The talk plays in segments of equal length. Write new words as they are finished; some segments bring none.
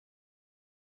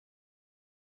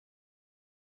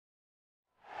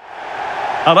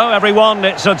Hello everyone,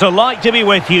 it's a delight to be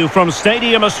with you from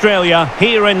Stadium Australia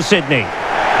here in Sydney.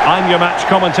 I'm your match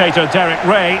commentator Derek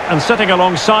Ray, and sitting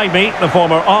alongside me, the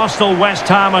former Arsenal, West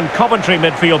Ham and Coventry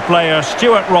midfield player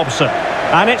Stuart Robson.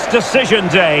 And it's decision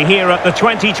day here at the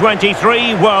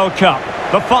 2023 World Cup.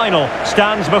 The final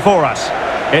stands before us.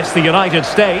 It's the United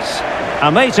States,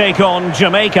 and they take on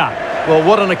Jamaica. Well,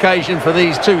 what an occasion for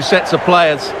these two sets of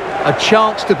players. A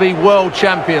chance to be world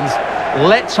champions.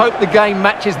 Let's hope the game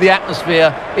matches the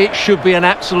atmosphere. It should be an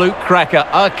absolute cracker.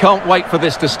 I can't wait for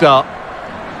this to start.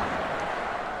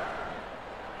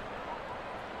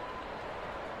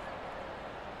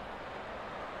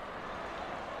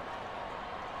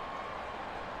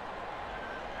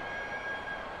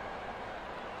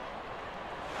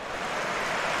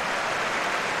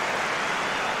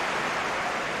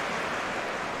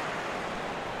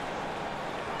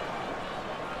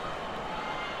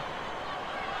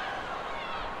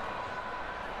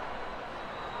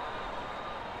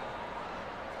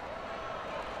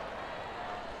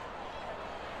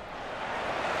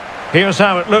 Here's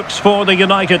how it looks for the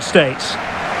United States.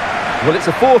 Well, it's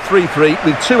a 4-3-3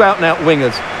 with two out-and-out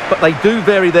wingers, but they do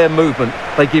vary their movement.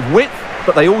 They give width,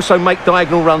 but they also make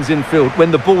diagonal runs infield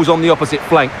when the ball's on the opposite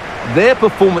flank. Their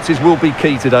performances will be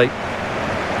key today.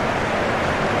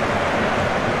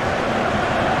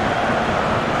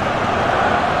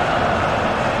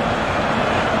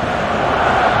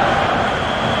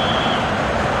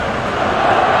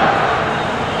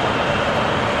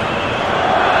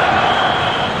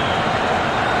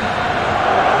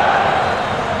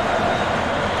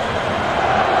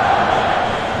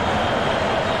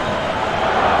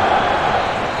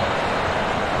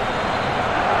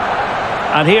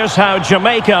 And here's how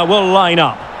Jamaica will line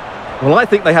up. Well, I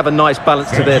think they have a nice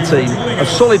balance to their team. A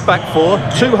solid back four,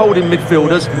 two holding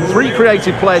midfielders, three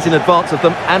creative players in advance of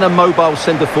them, and a mobile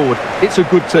centre forward. It's a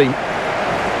good team.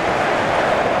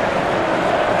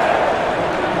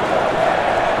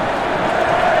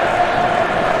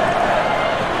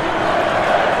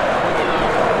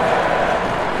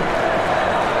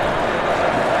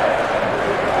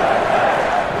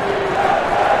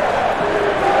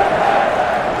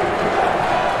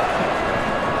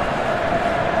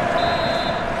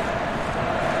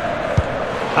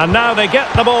 And now they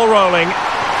get the ball rolling.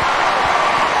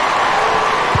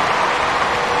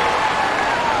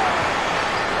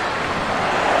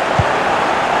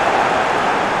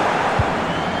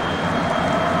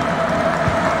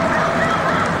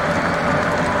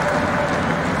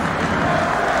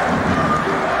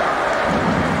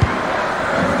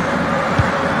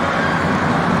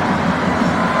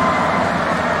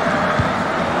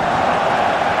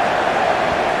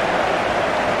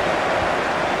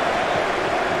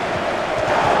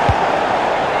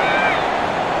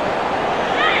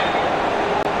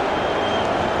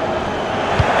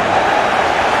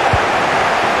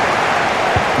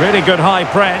 Really good high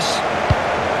press.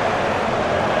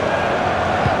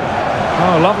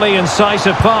 Oh, lovely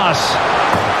incisive pass.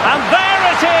 And there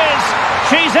it is!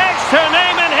 She's etched her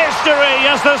name in history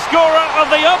as the scorer of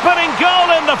the opening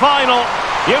goal in the final.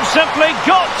 You've simply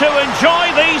got to enjoy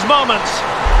these moments.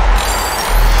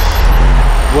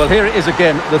 Well, here it is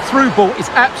again. The through ball is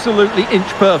absolutely inch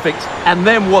perfect. And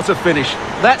then what a finish.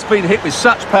 That's been hit with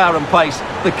such power and pace.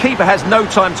 The keeper has no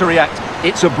time to react.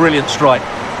 It's a brilliant strike.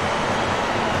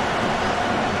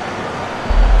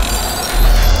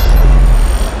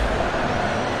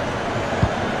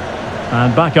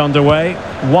 And back underway,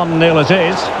 1-0 it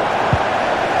is.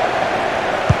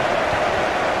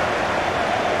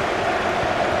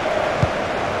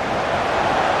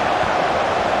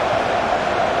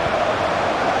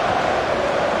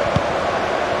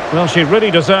 Well, she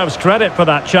really deserves credit for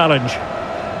that challenge.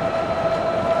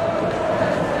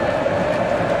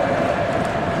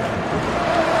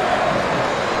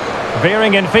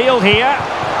 Veering in field here.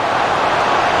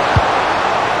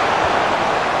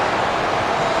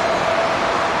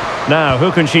 Now,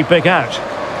 who can she pick out?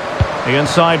 The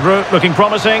inside route looking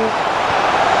promising.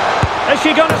 Is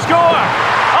she going to score?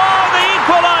 Oh, the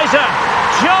equaliser!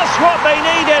 Just what they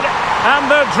needed,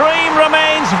 and the dream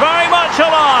remains very much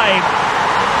alive.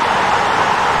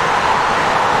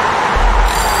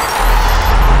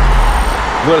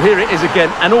 Well, here it is again,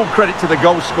 and all credit to the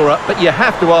goal scorer, but you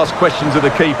have to ask questions of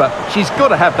the keeper. She's got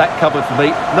to have that covered for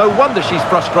me. No wonder she's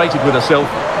frustrated with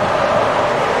herself.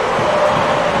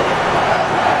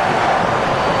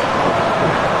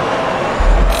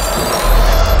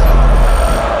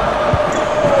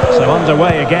 So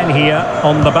underway again here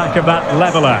on the back of that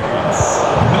leveller.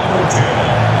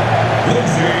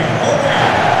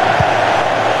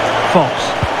 Fox.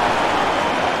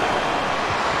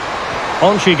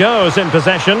 On she goes in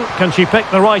possession. Can she pick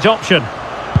the right option?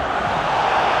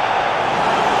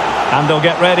 And they'll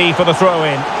get ready for the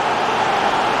throw-in.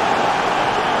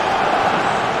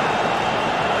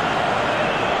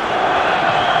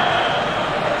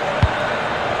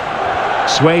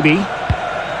 Swaby.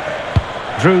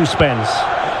 Drew Spence.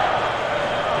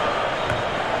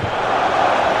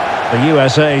 The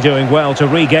USA doing well to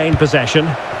regain possession.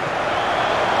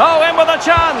 Oh, in with a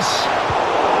chance!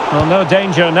 Well, no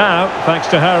danger now, thanks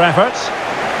to her efforts.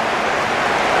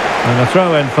 And a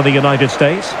throw-in for the United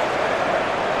States.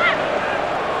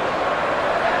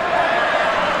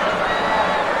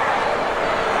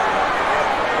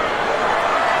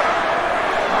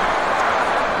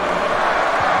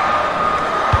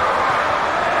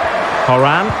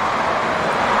 Horan.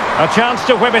 A chance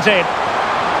to whip it in.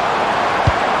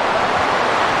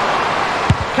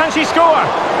 Can she score?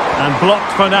 And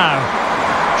blocked for now.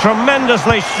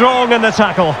 Tremendously strong in the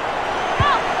tackle.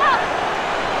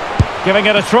 Giving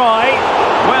it a try.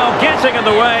 Well, getting in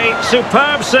the way.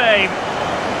 Superb save.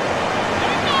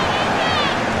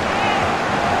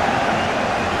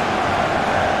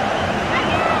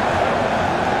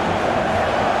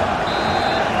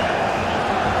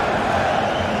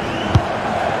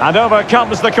 And over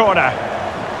comes the corner.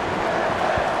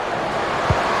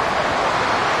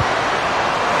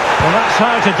 Well, that's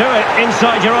how to do it,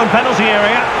 inside your own penalty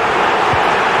area.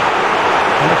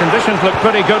 And the conditions look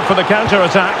pretty good for the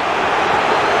counter-attack.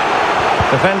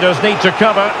 Defenders need to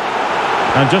cover.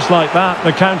 And just like that,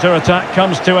 the counter-attack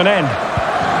comes to an end.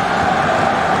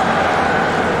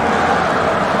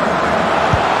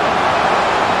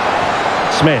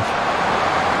 Smith.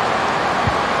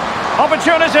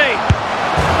 Opportunity.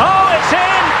 Oh, it's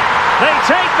in! They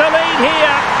take the lead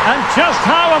here, and just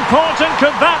how important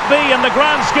could that be in the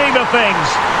grand scheme of things?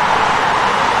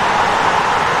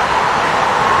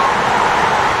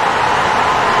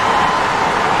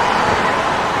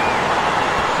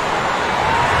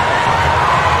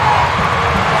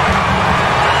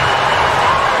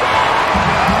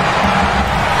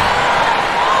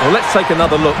 Well, let's take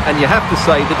another look, and you have to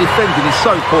say the defending is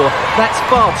so poor. That's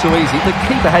far too easy. The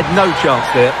keeper had no chance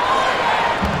there.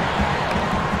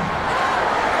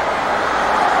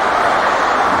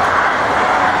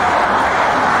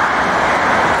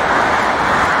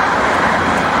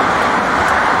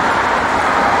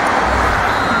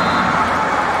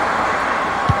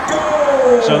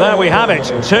 So there we have it,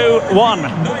 2-1.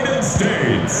 United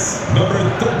States, number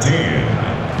 13,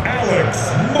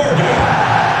 Alex Morgan.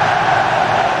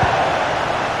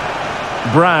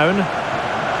 Brown.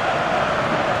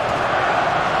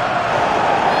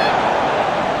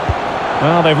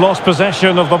 Well, they've lost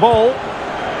possession of the ball.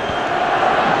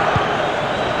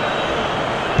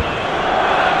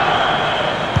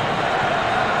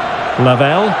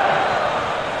 Lavelle.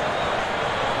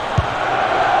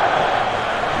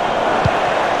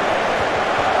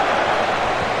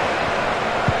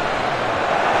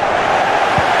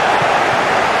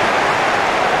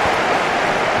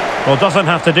 Well, doesn't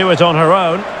have to do it on her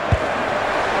own.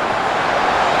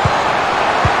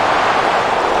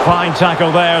 Fine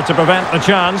tackle there to prevent the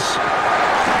chance.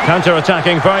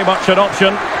 Counter-attacking, very much an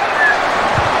option.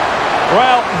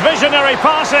 Well, visionary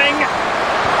passing.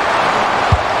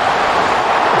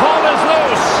 Ball is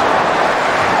loose.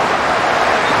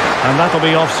 And that'll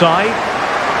be offside.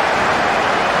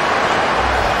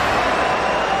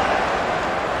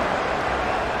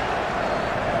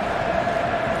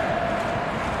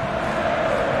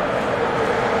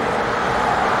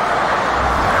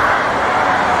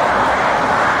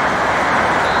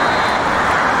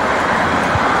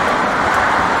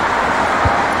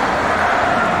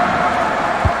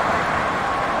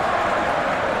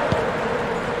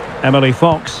 Emily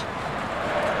Fox.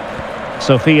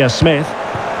 Sophia Smith.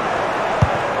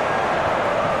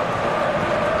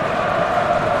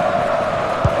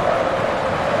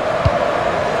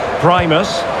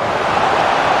 Primus.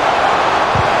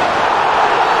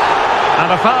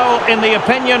 And a foul in the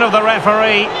opinion of the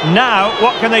referee. Now,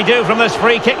 what can they do from this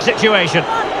free kick situation?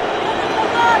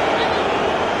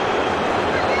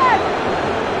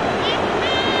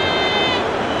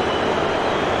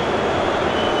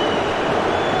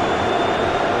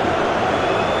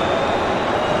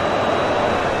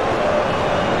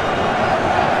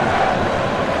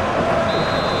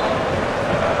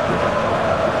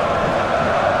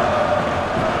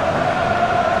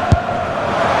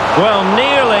 Well,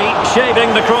 nearly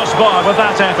shaving the crossbar with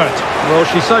that effort. Well,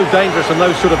 she's so dangerous in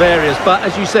those sort of areas, but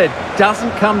as you said,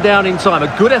 doesn't come down in time.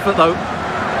 A good effort, though.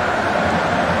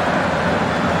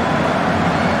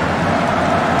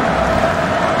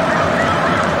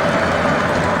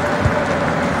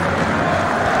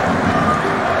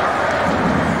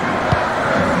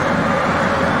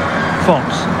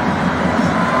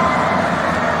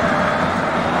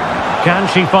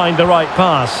 she find the right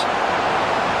pass?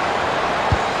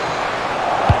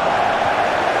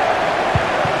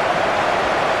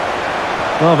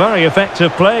 Well, very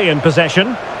effective play in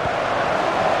possession.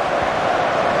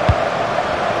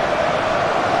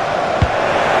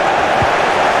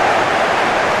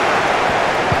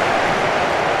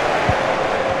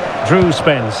 Drew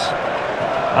spins.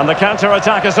 And the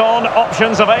counter-attack is on.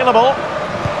 Options available.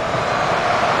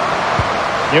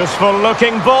 Useful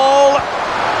looking ball.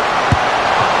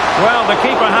 Well, the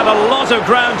keeper had a lot of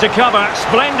ground to cover.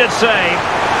 Splendid save.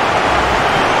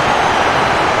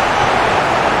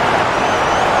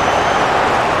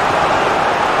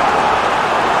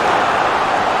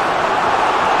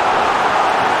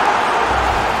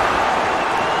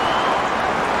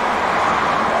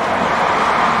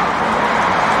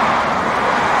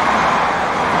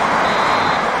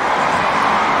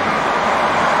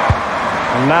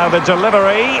 And now the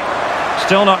delivery.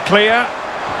 Still not clear.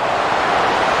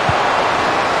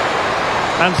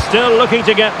 And still looking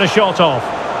to get the shot off.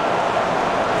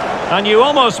 And you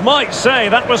almost might say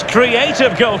that was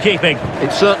creative goalkeeping.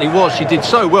 It certainly was. She did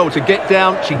so well to get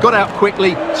down. She got out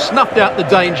quickly, snuffed out the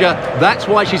danger. That's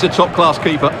why she's a top-class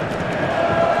keeper.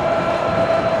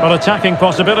 But attacking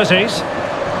possibilities.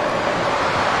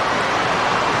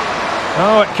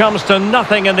 Oh, it comes to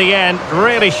nothing in the end.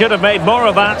 Really should have made more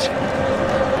of that.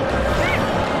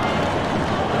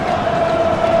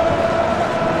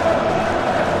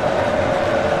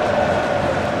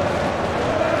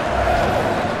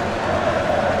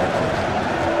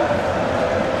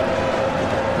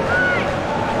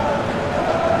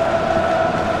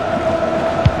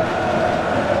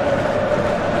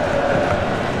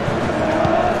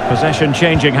 Possession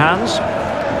changing hands.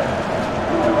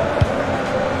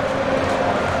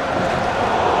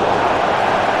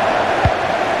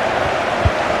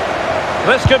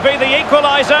 This could be the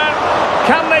equaliser.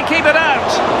 Can they keep it out?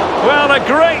 Well, a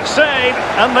great save,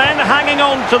 and then hanging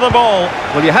on to the ball.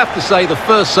 Well, you have to say the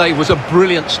first save was a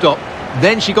brilliant stop.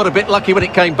 Then she got a bit lucky when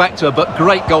it came back to her, but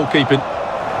great goalkeeping.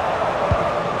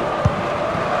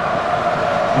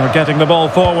 We're getting the ball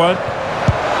forward.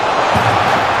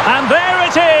 And there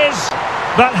it is!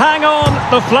 But hang on,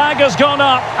 the flag has gone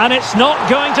up, and it's not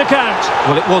going to count.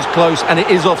 Well, it was close, and it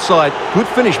is offside. Good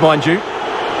finish, mind you.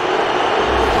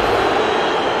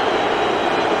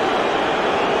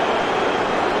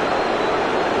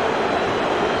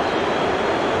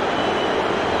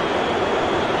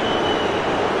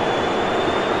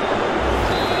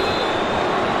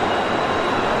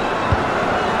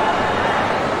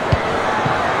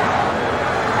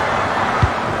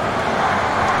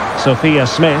 Sophia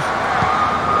Smith.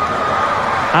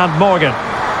 And Morgan.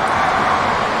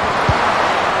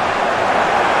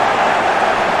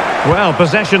 Well,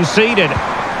 possession ceded.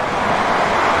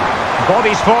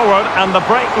 Bodies forward and the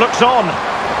break looks on.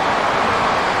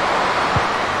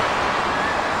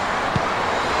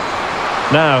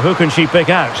 Now, who can she pick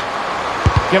out?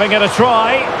 Giving it a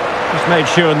try. Just made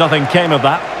sure nothing came of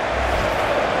that.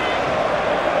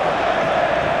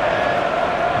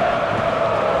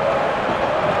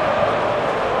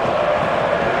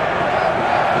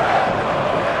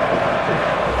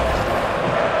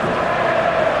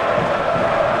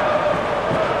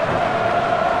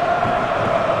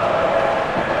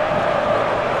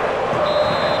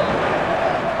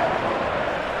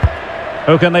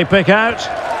 Who can they pick out?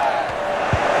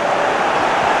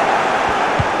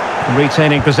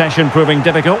 Retaining possession proving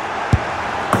difficult.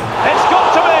 It's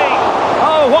got to be!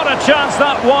 Oh, what a chance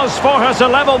that was for her to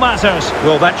level matters.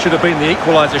 Well, that should have been the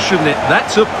equaliser, shouldn't it?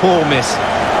 That's a poor miss.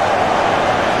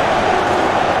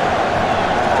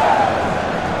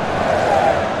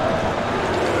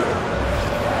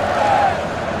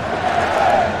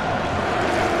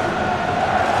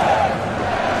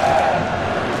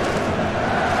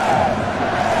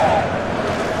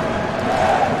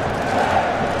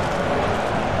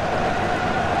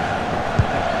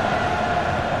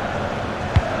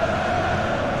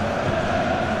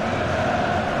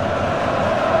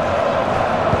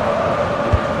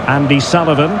 Andy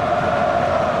Sullivan.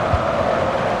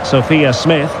 Sophia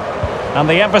Smith. And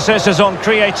the emphasis is on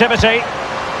creativity.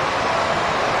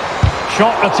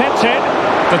 Shot attempted.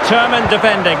 Determined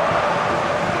defending.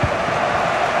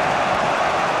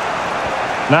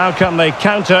 Now can they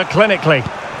counter clinically?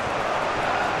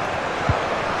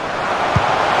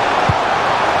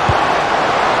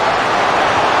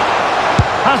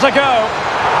 Has a go.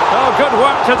 Oh, good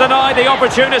work to deny the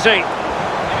opportunity.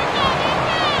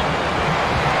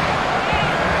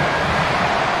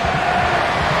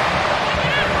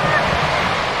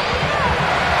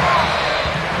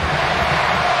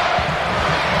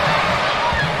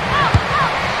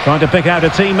 Trying to pick out a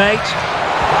teammate.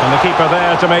 And the keeper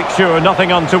there to make sure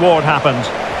nothing untoward happened.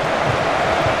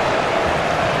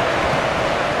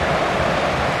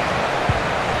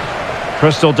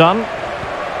 Crystal done.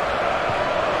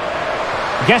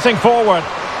 Getting forward.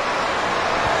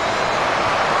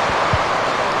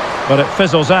 But it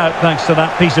fizzles out thanks to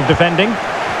that piece of defending.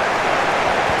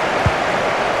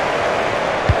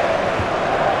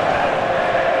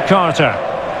 Carter.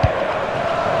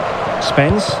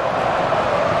 Spence.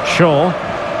 Shaw.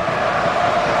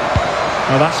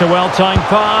 Well, that's a well-timed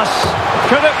pass.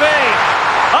 Could it be?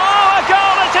 Oh, a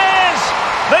goal it is!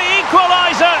 The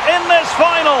equaliser in this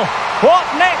final. What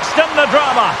next in the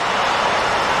drama?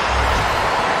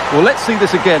 Well, let's see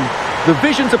this again. The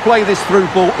vision to play this through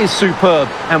ball is superb.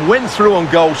 And when through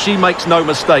on goal, she makes no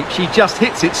mistake. She just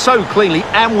hits it so cleanly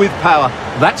and with power.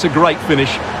 That's a great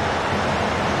finish.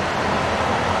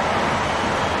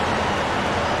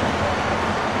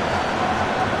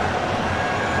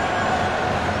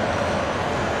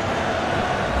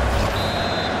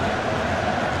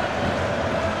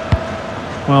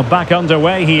 Well, back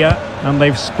underway here, and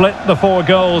they've split the 4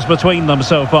 goals between them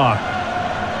so far.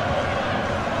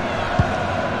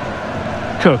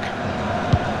 Cook.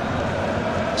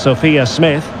 Sophia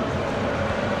Smith.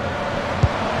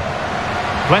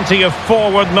 Plenty of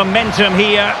forward momentum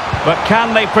here, but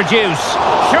can they produce?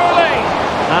 Surely!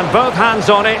 And both hands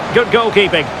on it, good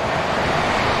goalkeeping.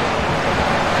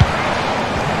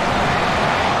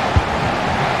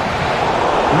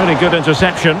 Really good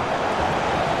interception.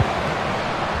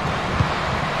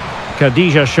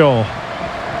 Khadija Shaw.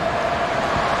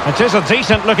 It is a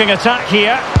decent looking attack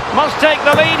here. Must take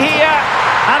the lead here.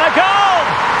 And a goal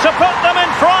to put them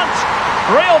in front.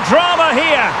 Real drama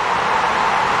here.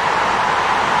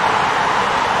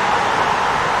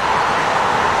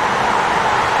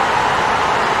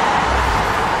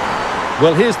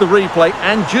 Well, here's the replay,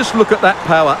 and just look at that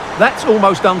power. That's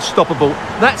almost unstoppable.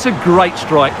 That's a great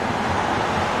strike.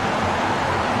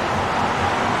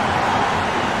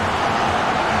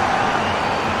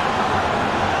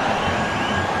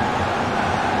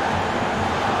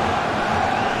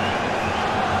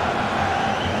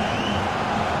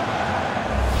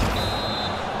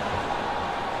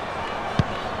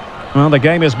 Well, the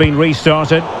game has been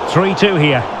restarted. 3-2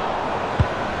 here.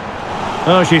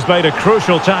 Oh, she's made a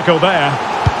crucial tackle there.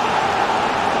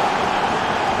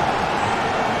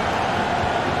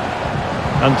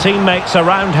 And teammates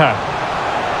around her.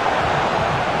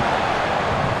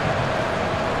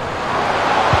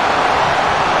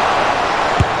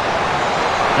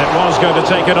 It was going to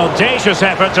take an audacious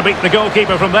effort to beat the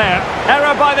goalkeeper from there.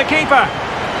 Error by the keeper.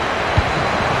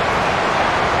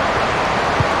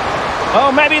 Oh,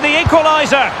 maybe the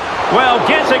equaliser. Well,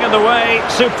 getting in the way.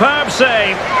 Superb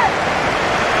save.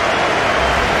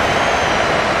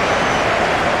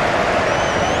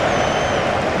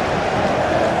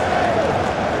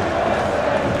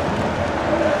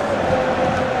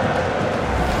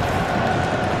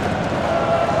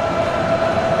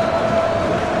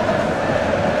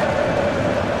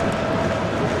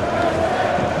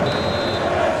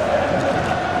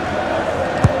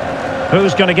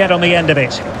 Who's going to get on the end of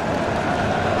it?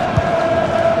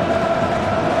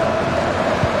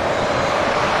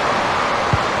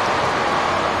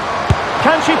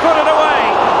 Can she put it away?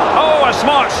 Oh, a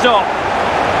smart stop.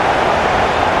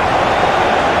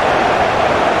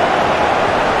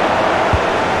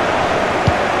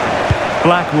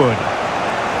 Blackwood.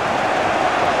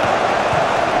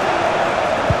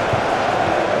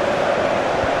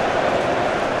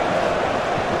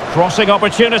 Crossing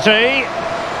opportunity.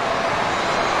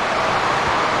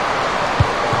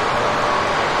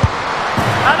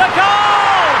 And a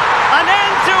goal! An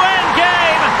end-to-end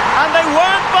game, and they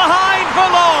weren't behind for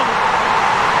long.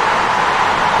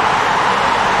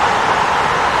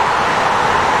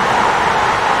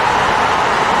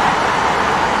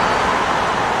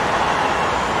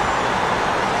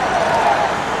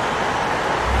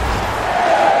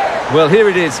 Well, here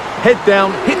it is. Head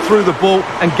down, hit through the ball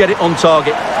and get it on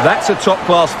target. That's a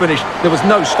top-class finish. There was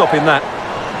no stopping that.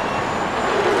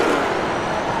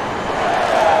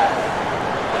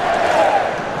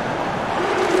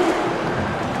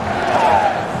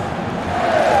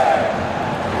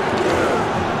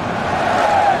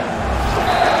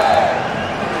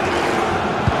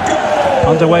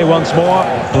 Underway once more,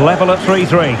 level at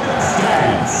 3-3.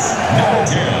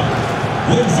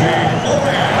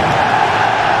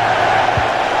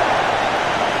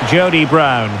 Jodie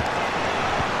Brown.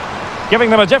 Giving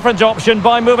them a different option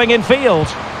by moving in field.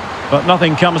 But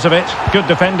nothing comes of it. Good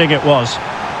defending it was.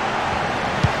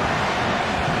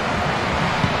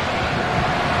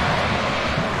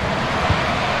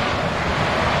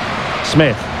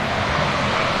 Smith.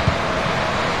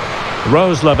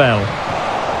 Rose Lavelle.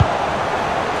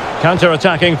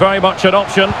 Counter-attacking, very much an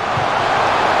option.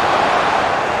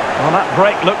 Well, that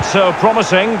break looked so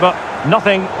promising, but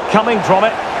nothing coming from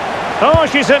it. Oh,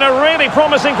 she's in a really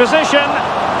promising position.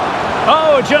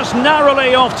 Oh, just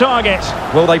narrowly off target.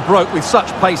 Well, they broke with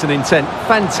such pace and intent.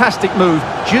 Fantastic move,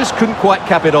 just couldn't quite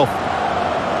cap it off.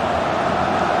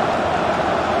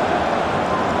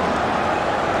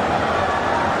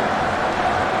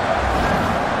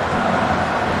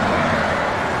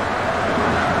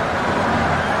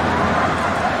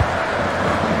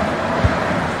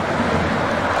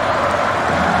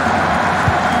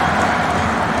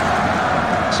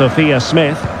 Sophia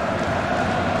Smith.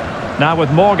 Now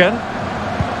with Morgan.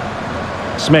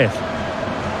 Smith.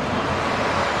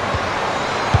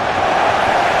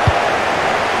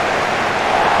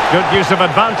 Good use of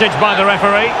advantage by the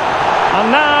referee. And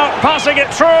now passing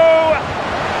it through.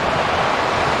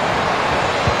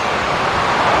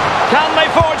 Can they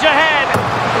forge ahead?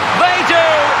 They do.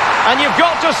 And you've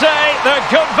got to say they're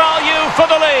good value for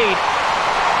the lead.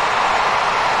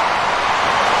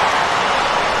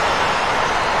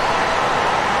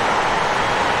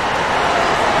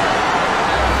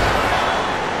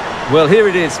 Well, here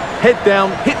it is. Head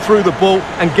down, hit through the ball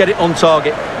and get it on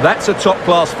target. That's a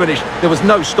top-class finish. There was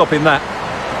no stopping that.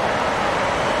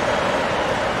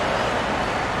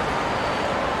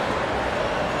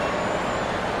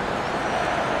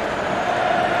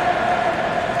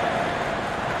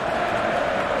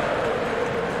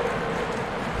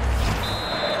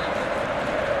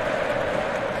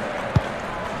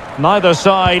 Neither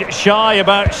side shy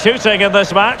about shooting in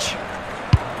this match.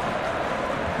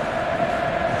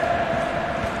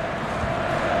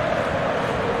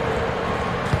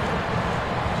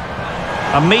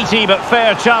 A meaty but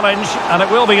fair challenge, and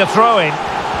it will be a throw-in.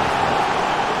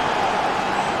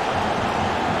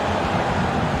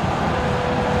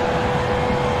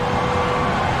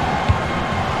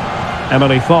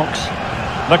 Emily Fox.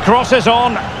 The cross is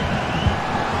on.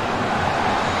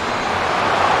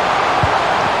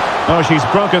 Oh, she's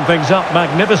broken things up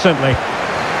magnificently.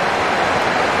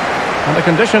 And the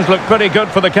conditions look pretty good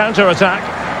for the counter-attack.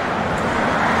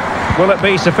 Will it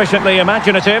be sufficiently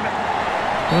imaginative?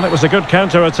 Well, it was a good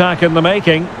counter-attack in the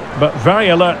making, but very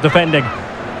alert defending.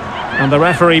 And the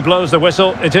referee blows the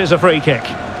whistle. It is a free kick.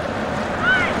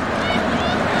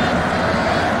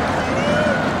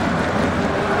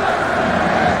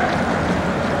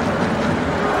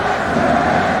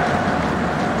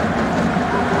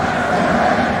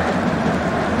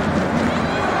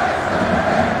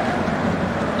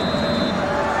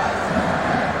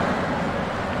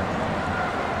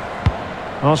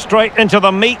 Well, straight into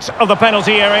the meat of the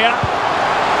penalty area.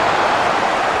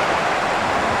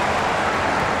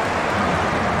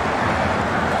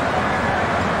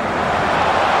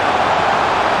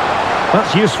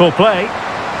 That's useful play.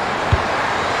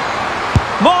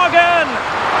 Morgan!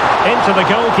 Into the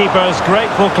goalkeeper's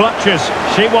grateful clutches.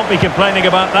 She won't be complaining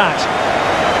about that.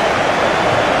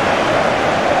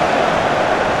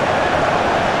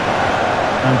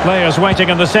 And players waiting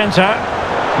in the centre.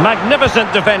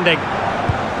 Magnificent defending.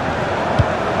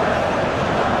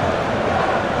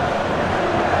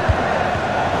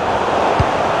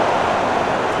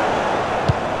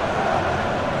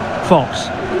 Fox.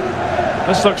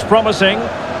 This looks promising.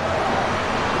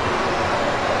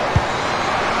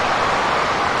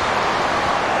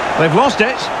 They've lost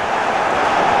it.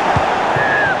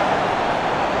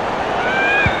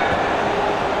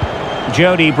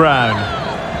 Jodie Brown.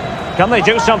 Can they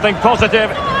do something positive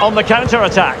on the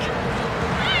counter-attack?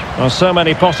 Well, so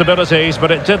many possibilities,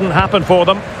 but it didn't happen for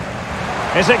them.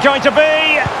 Is it going to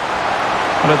be?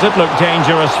 Well, it did look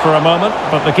dangerous for a moment,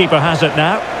 but the keeper has it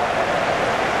now.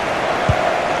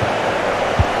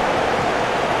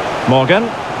 Morgan.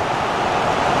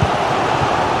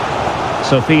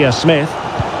 Sophia Smith.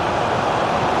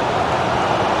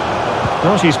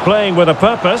 Oh, she's playing with a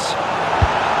purpose.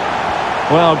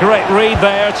 Well, great read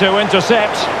there to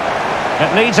intercept.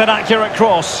 It needs an accurate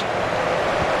cross.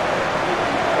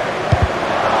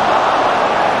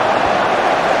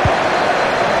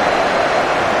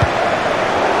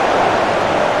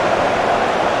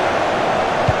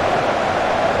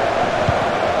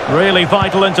 Really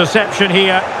vital interception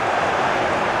here.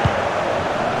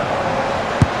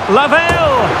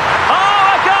 Lavelle!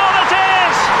 Oh, a goal it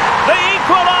is! The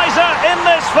equaliser in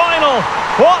this final.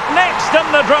 What next in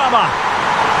the drama?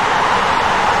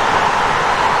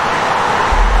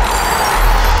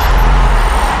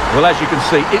 Well, as you can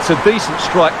see, it's a decent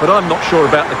strike, but I'm not sure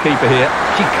about the keeper here.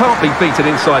 She can't be beaten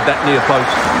inside that near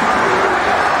post.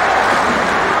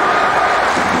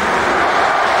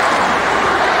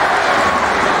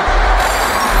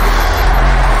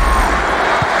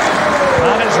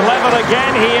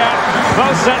 again here.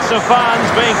 Both sets of fans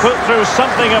being put through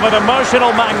something of an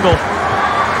emotional mangle.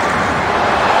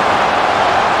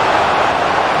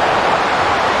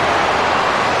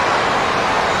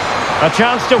 A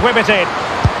chance to whip it in.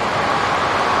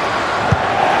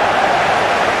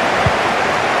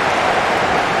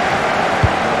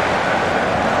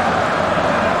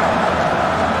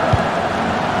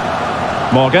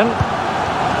 Morgan.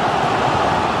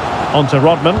 On to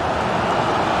Rodman.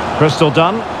 Crystal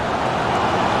done.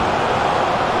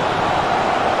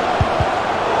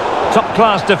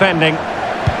 Top-class defending.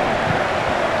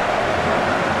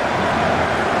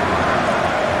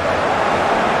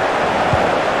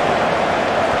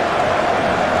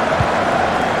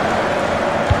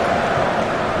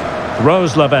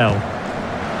 Rose Lavelle.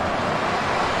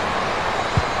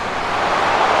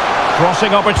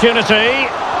 Crossing opportunity.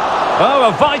 Oh,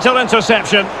 a vital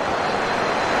interception.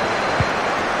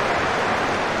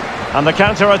 And the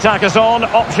counter-attack is on.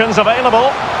 Options available.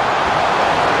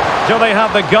 Do they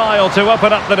have the guile to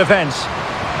open up the defence?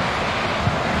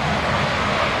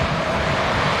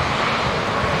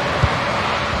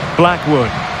 Blackwood.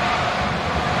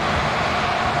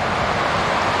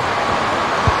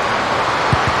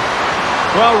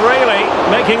 Well, really,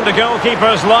 making the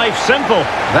goalkeeper's life simple.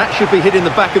 That should be hit in the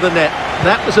back of the net.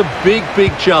 That was a big,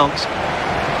 big chance.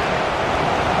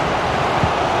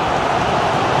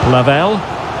 Lavelle.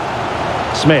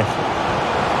 Smith.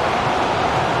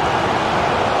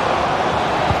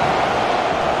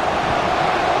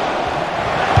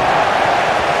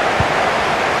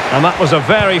 And that was a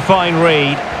very fine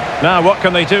read. Now, what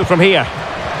can they do from here?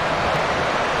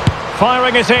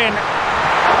 Firing it in.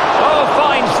 Oh,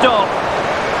 fine stop.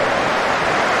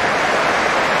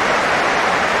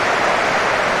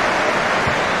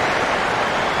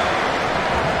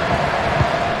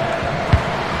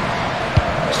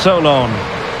 Solon.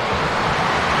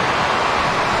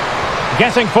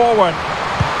 Getting forward.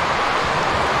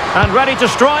 And ready to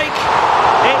strike.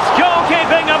 It's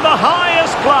goalkeeping of the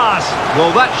highest class.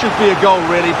 Well, that should be a goal,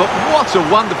 really, but what a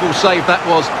wonderful save that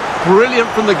was. Brilliant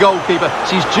from the goalkeeper.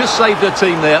 She's just saved her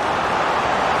team there.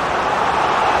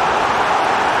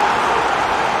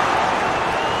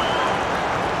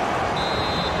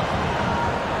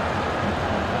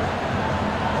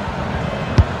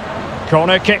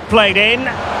 Corner kick played in.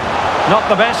 Not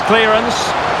the best clearance.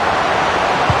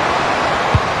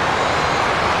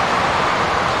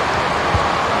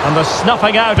 And the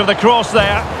snuffing out of the cross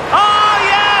there. Oh,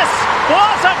 yes!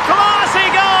 What a classy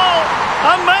goal!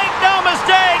 And make no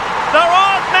mistake, there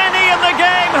aren't many in the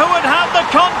game who would have the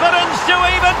confidence to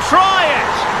even try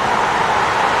it.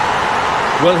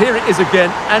 Well, here it is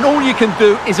again, and all you can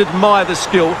do is admire the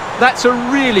skill. That's a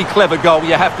really clever goal,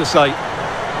 you have to say.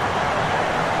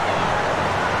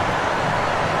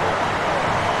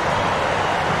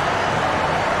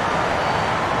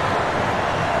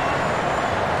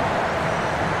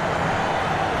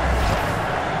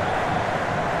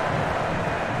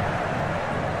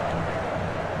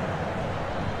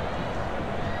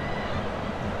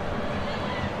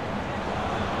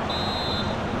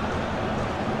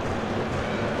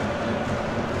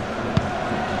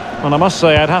 And I must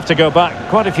say, I'd have to go back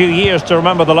quite a few years to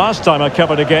remember the last time I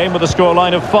covered a game with a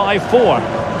scoreline of 5-4.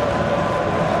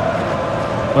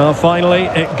 Well, finally,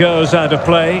 it goes out of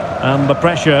play, and the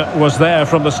pressure was there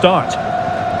from the start.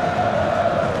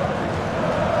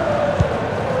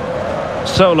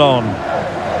 Solon.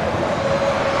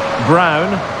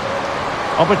 Brown.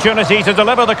 Opportunity to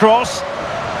deliver the cross.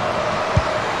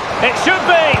 It should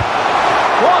be.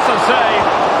 What a save.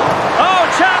 Oh,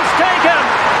 chance taken.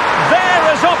 There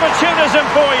is opportunism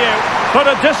for you, but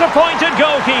a disappointed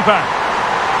goalkeeper.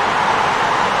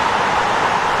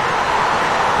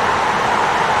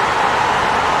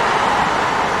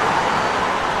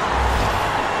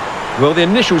 Well, the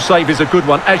initial save is a good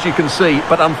one, as you can see,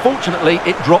 but unfortunately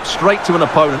it dropped straight to an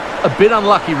opponent. A bit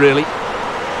unlucky, really.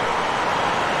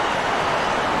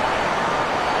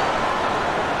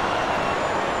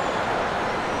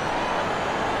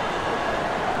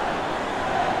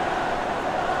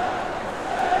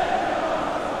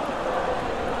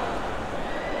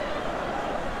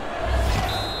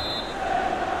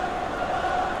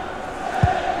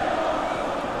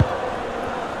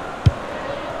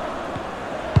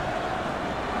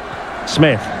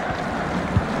 Smith.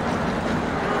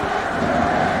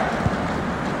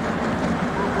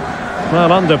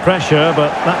 Well, under pressure,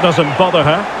 but that doesn't bother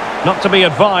her. Not to be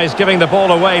advised giving the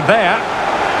ball away there.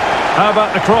 How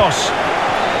about the cross?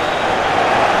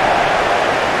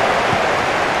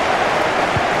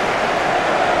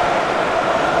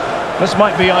 This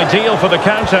might be ideal for the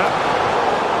counter.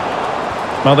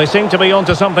 Well, they seem to be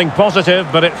onto something positive,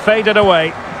 but it faded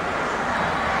away.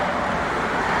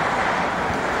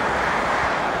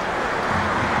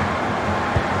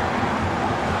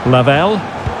 Lavelle.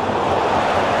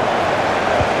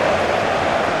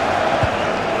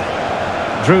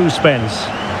 Drew spins.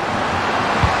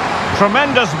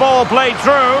 Tremendous ball played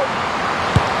through.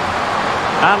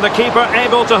 And the keeper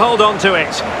able to hold on to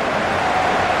it.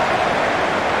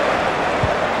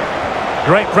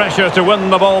 Great pressure to win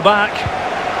the ball back.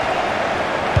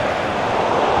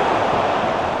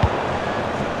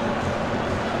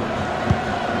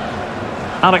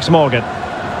 Alex Morgan.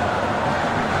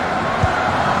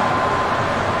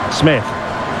 Smith.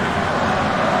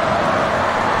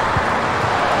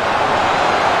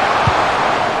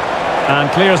 And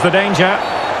clears the danger.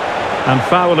 And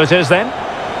foul it is then.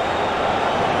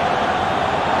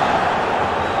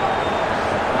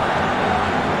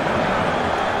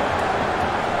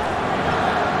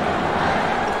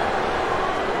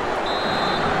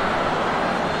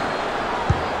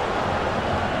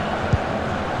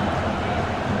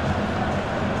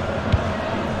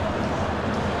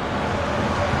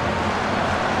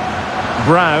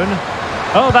 Brown.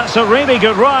 Oh, that's a really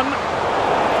good run.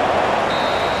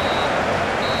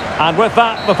 And with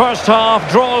that, the first half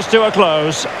draws to a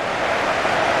close.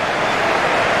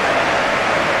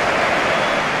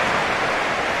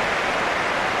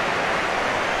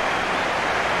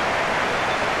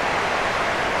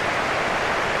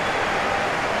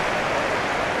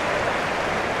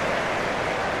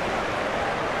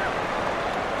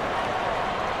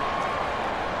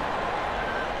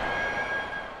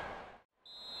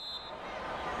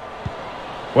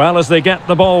 Well, as they get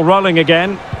the ball rolling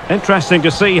again, interesting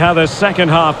to see how the second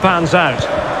half pans out.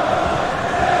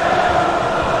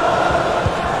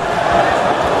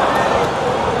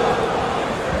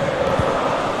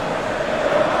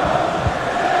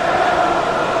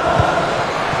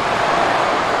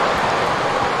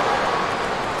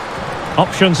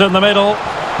 Options in the middle.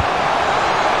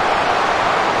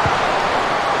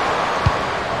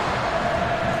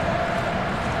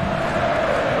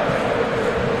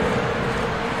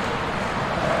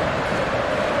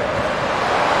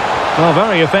 Well,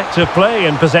 very effective play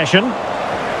in possession,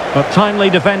 but timely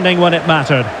defending when it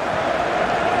mattered.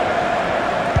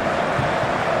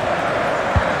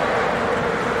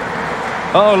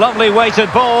 Oh, lovely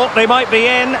weighted ball. They might be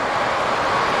in.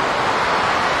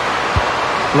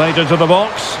 Played into the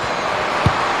box.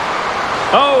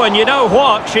 Oh, and you know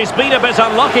what? She's been a bit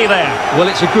unlucky there. Well,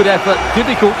 it's a good effort,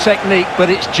 difficult technique, but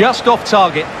it's just off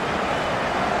target.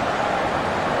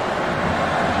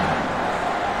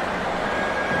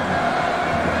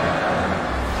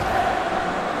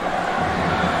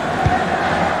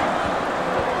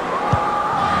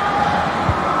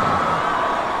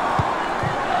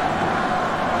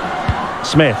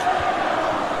 Smith.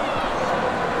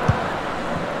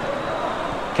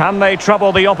 Can they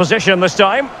trouble the opposition this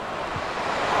time?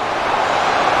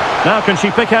 Now can she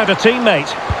pick out a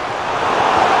teammate?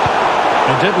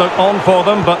 It did look on for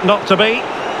them, but not to be.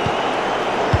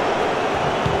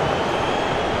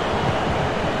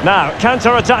 Now,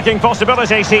 counter-attacking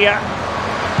possibilities here.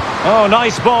 Oh,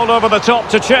 nice ball over the top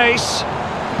to chase.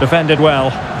 Defended well.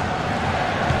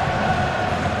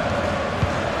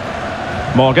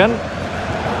 Morgan.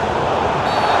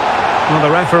 Well,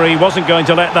 the referee wasn't going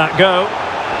to let that go.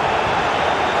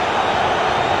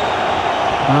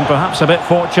 And perhaps a bit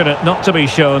fortunate not to be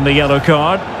shown the yellow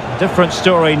card. Different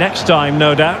story next time,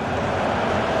 no doubt.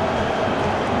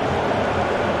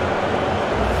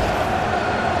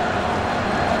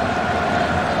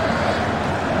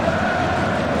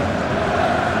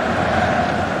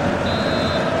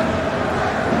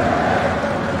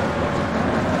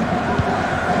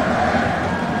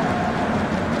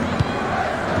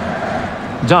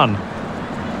 Done.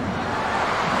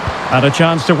 And a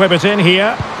chance to whip it in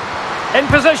here. In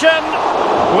position.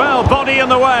 Well, body in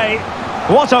the way.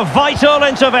 What a vital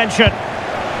intervention.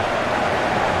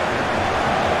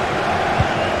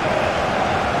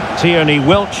 Tierney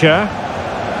Wiltshire.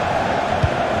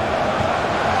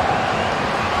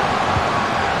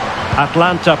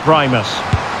 Atlanta Primus.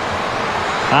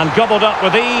 And gobbled up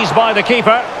with ease by the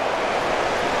keeper.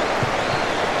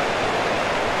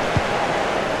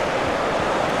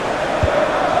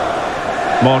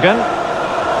 Morgan.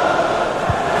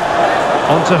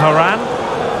 On to Haran.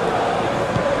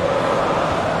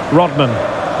 Rodman.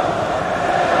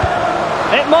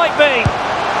 It might be.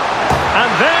 And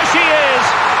there she is,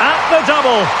 at the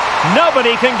double.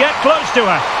 Nobody can get close to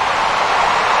her.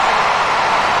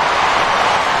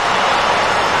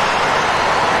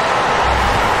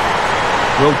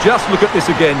 Well, just look at this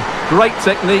again. Great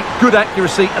technique, good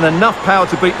accuracy and enough power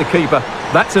to beat the keeper.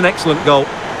 That's an excellent goal.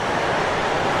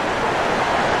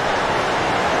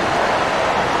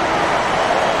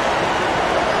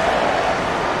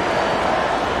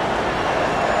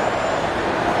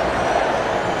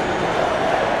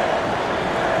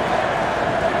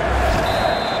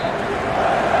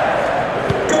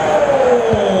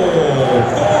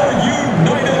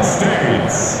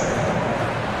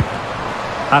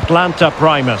 Atlanta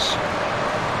Primus.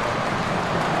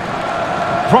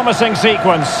 Promising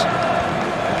sequence.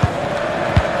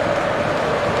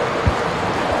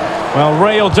 Well,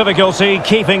 real difficulty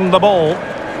keeping the ball.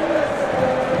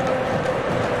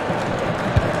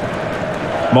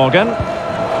 Morgan.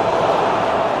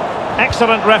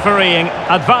 Excellent refereeing.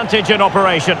 Advantage in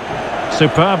operation.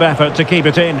 Superb effort to keep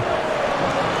it in.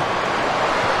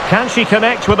 Can she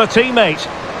connect with a teammate?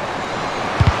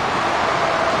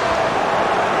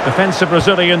 Defensive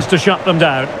Brazilians to shut them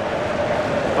down.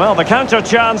 Well, the counter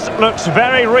chance looks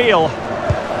very real.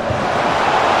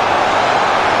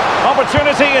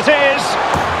 Opportunity it is.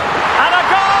 And a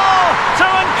goal to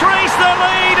increase the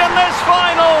lead in this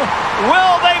final.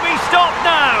 Will they be stopped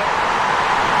now?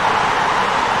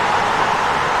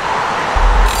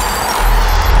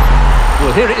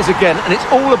 Well, here it is again, and it's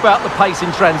all about the pace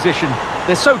in transition.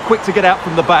 They're so quick to get out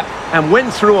from the back, and when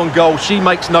through on goal, she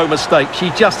makes no mistake. She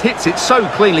just hits it so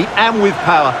cleanly and with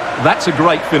power. That's a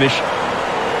great finish.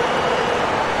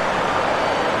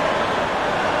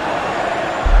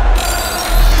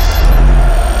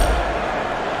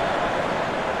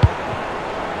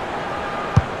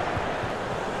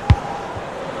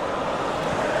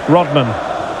 Rodman.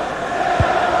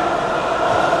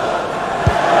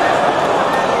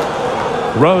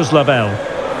 Rose Lavelle.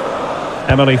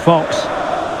 Emily Fox.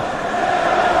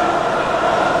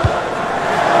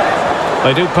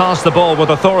 They do pass the ball with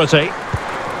authority.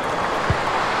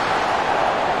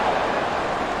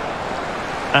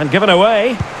 And given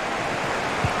away.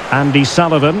 Andy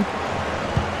Sullivan.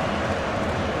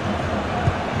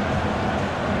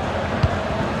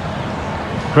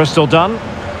 Crystal Dunn.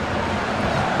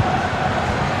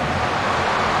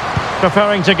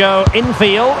 Preferring to go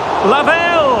infield.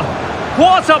 Lavelle!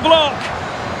 What a block!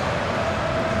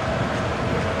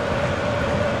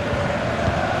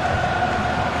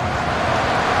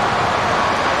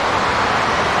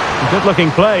 Good-looking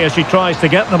play as she tries to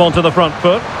get them onto the front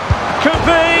foot. Could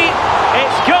be!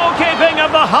 It's goalkeeping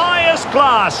of the highest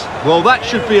class! Well, that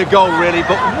should be a goal, really,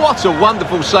 but what a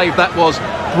wonderful save that was.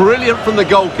 Brilliant from the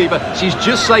goalkeeper. She's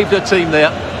just saved her team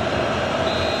there.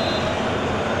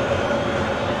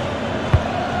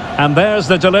 And there's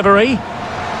the delivery.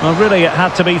 Well, really, it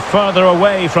had to be further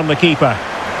away from the keeper.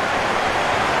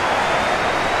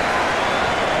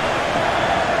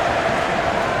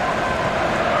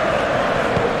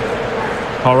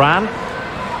 Horan.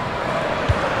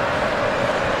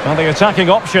 Well, the attacking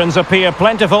options appear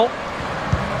plentiful.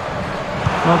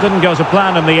 Well, didn't go to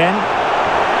plan in the end.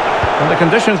 And the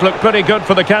conditions look pretty good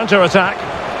for the counter-attack.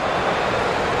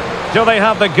 Do they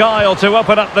have the guile to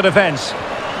open up the defence?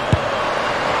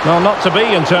 Well, not to be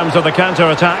in terms of the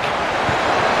counter-attack.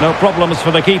 No problems for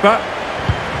the keeper.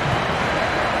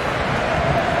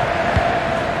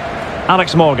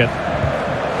 Alex Morgan.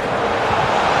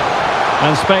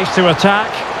 And space to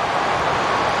attack.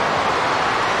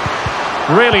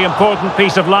 Really important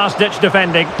piece of last-ditch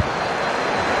defending.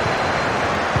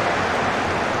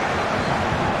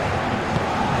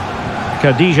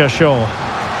 Khadija Shaw.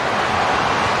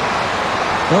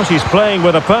 Well, she's playing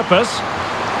with a purpose.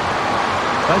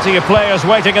 Plenty of players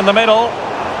waiting in the middle.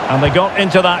 And they got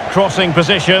into that crossing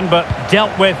position, but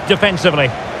dealt with defensively.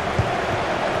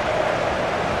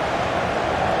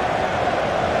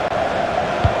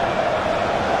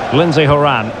 Lindsay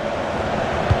Horan.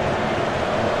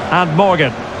 And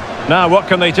Morgan. Now, what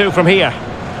can they do from here?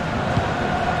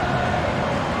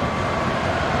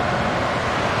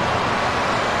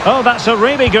 Oh, that's a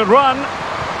really good run.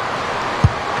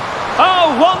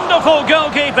 Oh, wonderful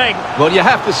goalkeeping! Well, you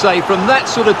have to say, from that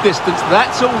sort of distance,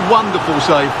 that's a wonderful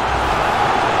save.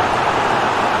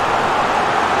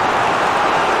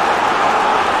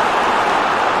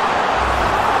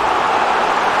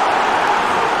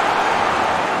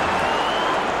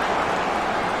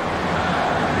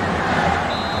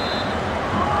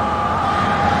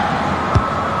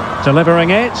 Delivering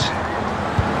it.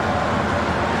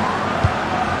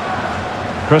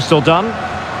 Crystal Dunn.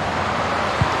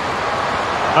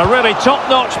 A really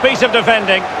top-notch piece of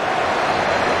defending.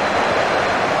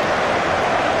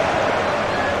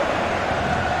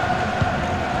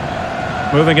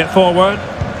 Moving it forward.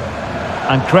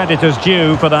 And credit is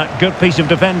due for that good piece of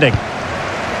defending.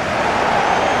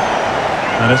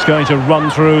 And it's going to run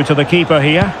through to the keeper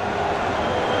here.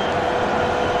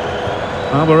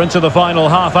 Well, we're into the final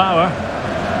half hour.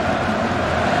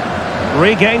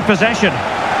 Regained possession.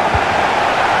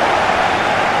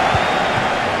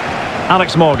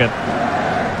 Alex Morgan.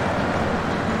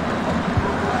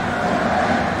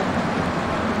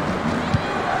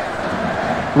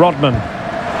 Rodman.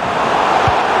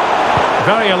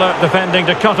 Very alert defending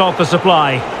to cut off the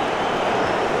supply.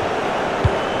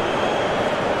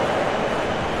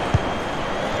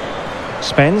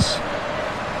 Spence.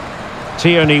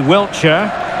 Tierney Wiltshire.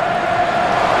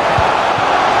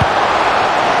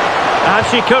 And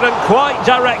she couldn't quite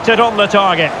direct it on the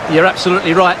target. You're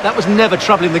absolutely right. That was never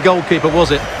troubling the goalkeeper,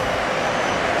 was it?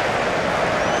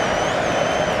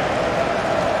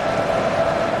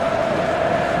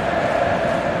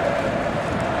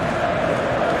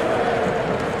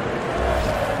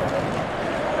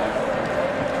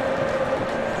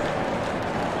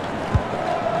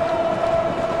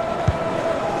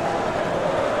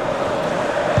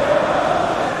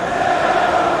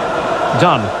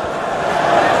 Done.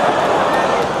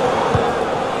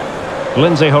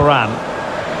 Lindsay Horan.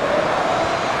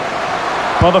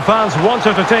 Well, the fans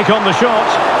wanted to take on the shot.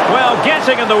 Well,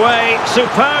 getting in the way.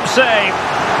 Superb save.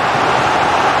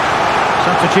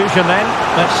 Substitution then.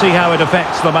 Let's see how it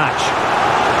affects the match.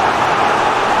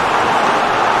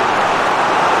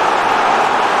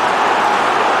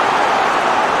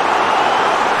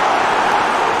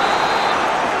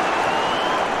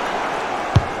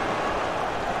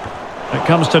 It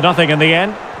comes to nothing in the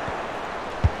end.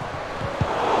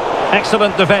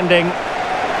 Excellent defending.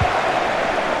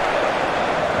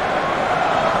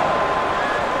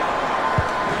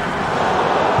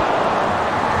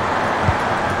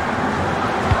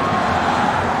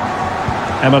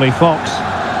 Emily Fox.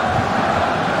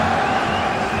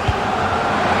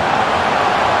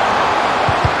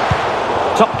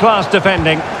 Top-class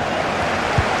defending.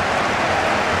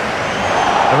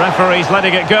 The referee's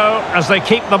letting it go as they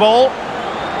keep the ball.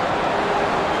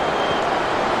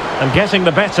 And getting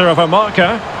the better of a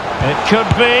marker. It could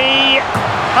be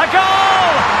a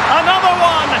goal! Another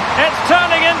one! It's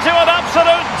turning into an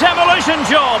absolute demolition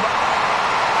job.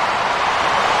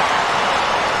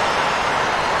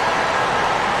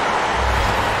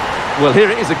 Well,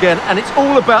 here it is again, and it's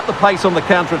all about the pace on the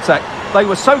counter-attack. They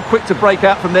were so quick to break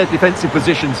out from their defensive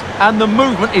positions, and the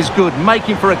movement is good,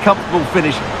 making for a comfortable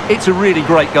finish. It's a really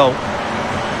great goal.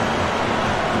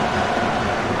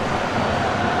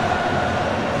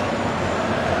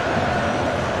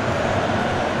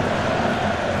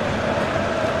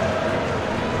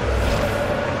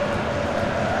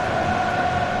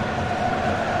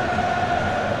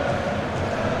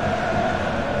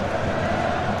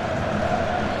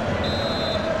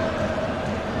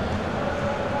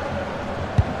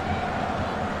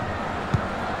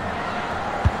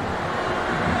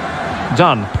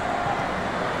 Done.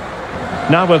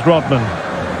 Now with Rodman.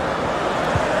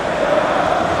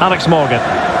 Alex Morgan.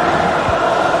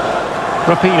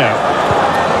 Rapinoe.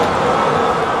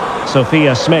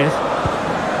 Sophia Smith.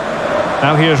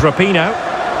 Now here's Rapinoe.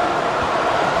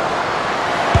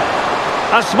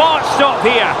 A smart stop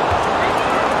here.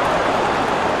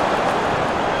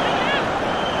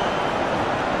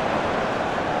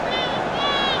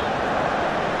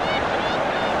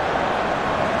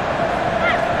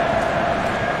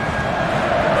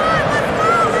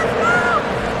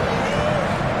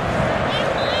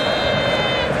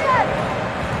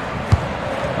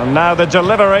 And now the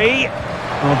delivery.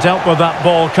 Well, dealt with that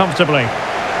ball comfortably.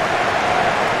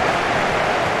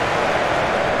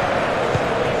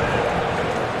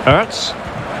 Ertz.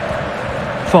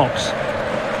 Fox.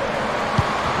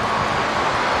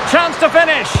 Chance to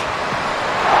finish.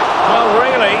 Well,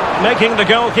 really, making the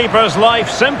goalkeeper's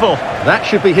life simple. That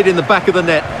should be hit in the back of the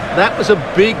net. That was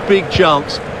a big, big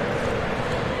chance.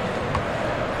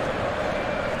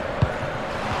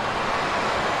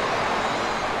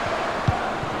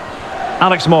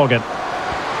 Alex Morgan.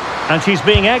 And she's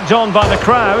being egged on by the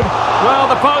crowd. Well,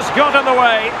 the post got in the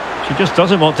way. She just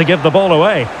doesn't want to give the ball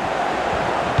away.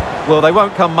 Well, they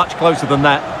won't come much closer than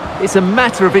that. It's a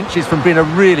matter of inches from being a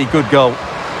really good goal.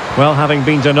 Well, having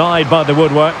been denied by the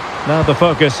woodwork, now the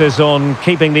focus is on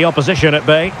keeping the opposition at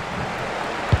bay.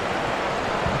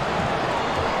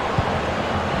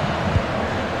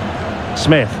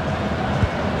 Smith.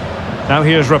 Now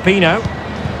here's Rapinoe.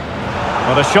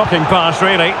 What a shocking pass,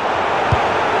 really.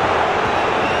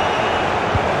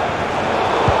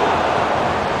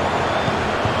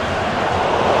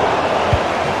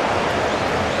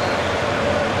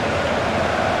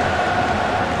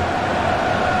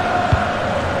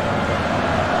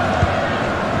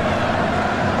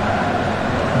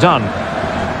 Done.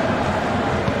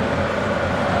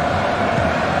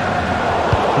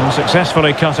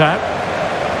 Successfully cut out.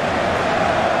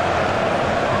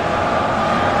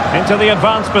 Into the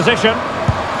advanced position.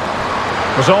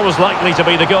 Was always likely to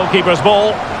be the goalkeeper's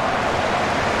ball.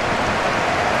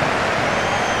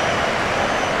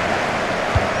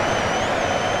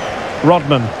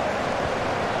 Rodman.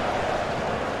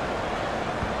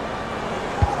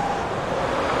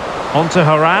 On to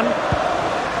Haran.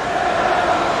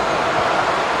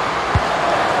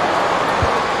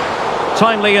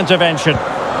 Timely intervention.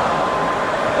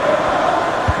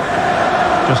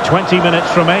 Just 20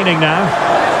 minutes remaining now.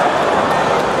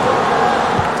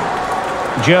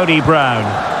 Jody Brown.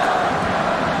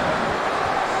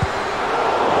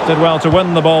 Did well to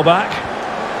win the ball back.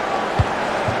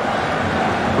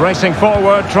 Racing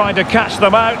forward, trying to catch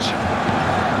them out.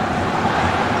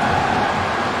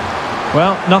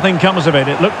 Well, nothing comes of it.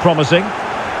 It looked promising.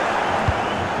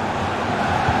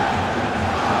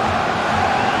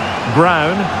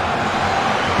 Brown.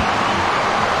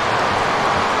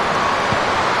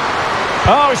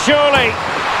 Oh, surely.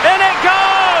 In it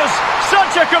goes!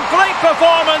 Such a complete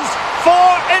performance. 4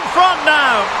 in front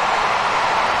now.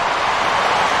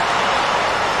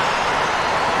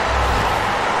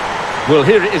 Well,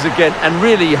 here it is again, and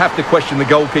really you have to question the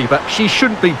goalkeeper. She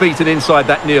shouldn't be beaten inside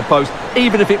that near post,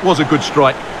 even if it was a good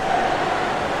strike.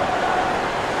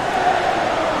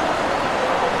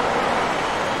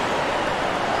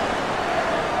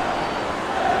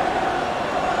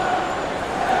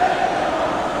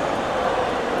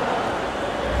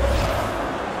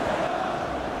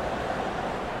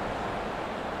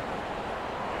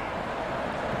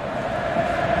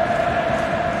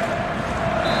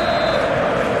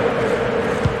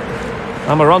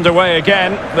 And we're underway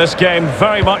again. This game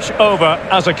very much over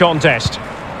as a contest.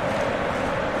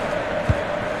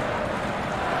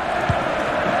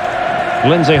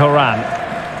 Lindsay Horan.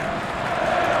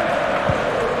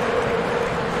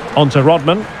 On to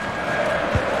Rodman.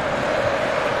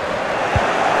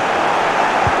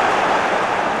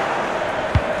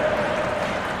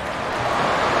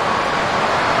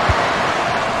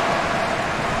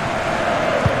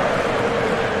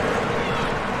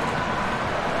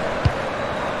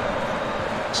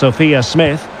 Sophia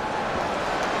Smith.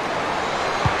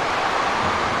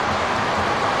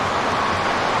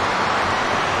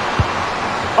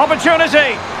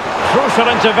 Opportunity! Crucial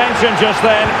intervention just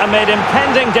then amid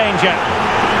impending danger.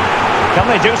 Can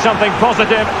they do something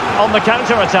positive on the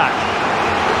counter-attack?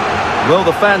 Well,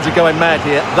 the fans are going mad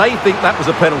here. They think that was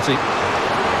a penalty.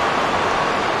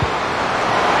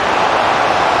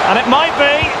 And it might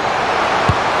be.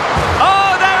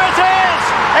 Oh, there it is!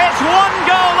 It's one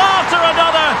goal after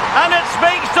another, and it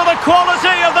speaks to the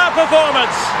quality of their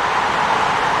performance.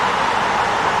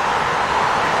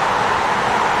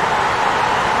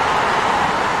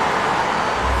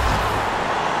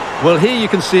 Well, here you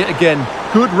can see it again.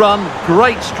 Good run,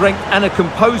 great strength, and a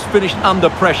composed finish under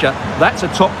pressure. That's a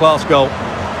top-class goal.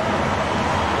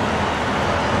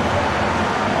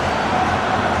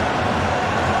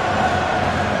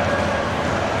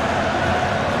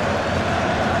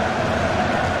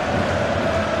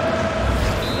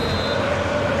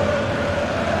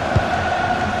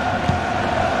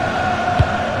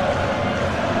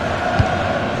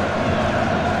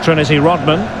 Trinity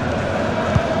Rodman.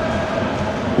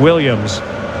 Williams.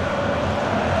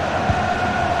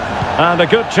 And a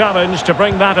good challenge to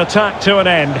bring that attack to an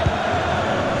end.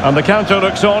 And the counter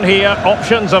looks on here.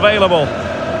 Options available.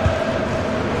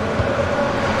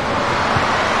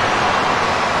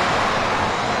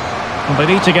 And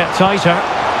they need to get tighter.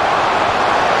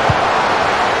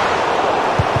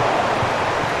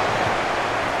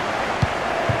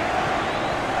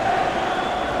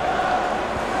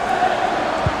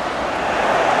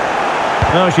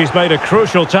 Oh, she's made a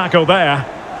crucial tackle there.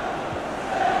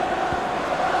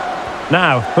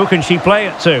 Now, who can she play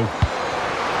it to?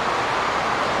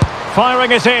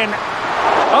 Firing it in.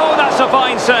 Oh, that's a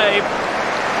fine save.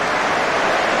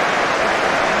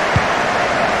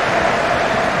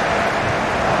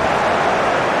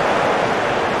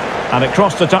 And it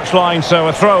crossed the touchline, so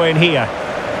a throw in here.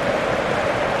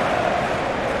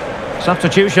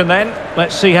 Substitution then.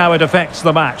 Let's see how it affects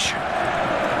the match.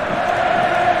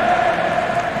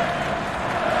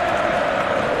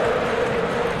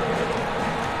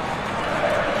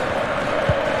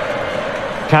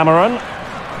 Cameron.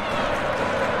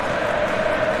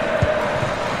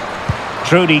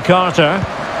 Trudy Carter.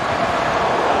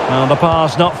 And the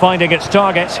pass not finding its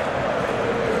target.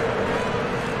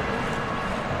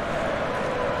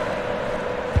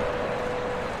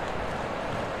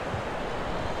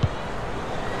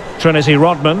 Trinity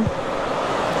Rodman.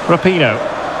 Rapinoe.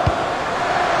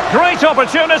 Great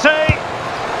opportunity.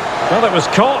 Well, it was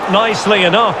caught nicely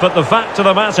enough, but the fact of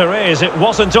the matter is it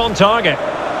wasn't on target.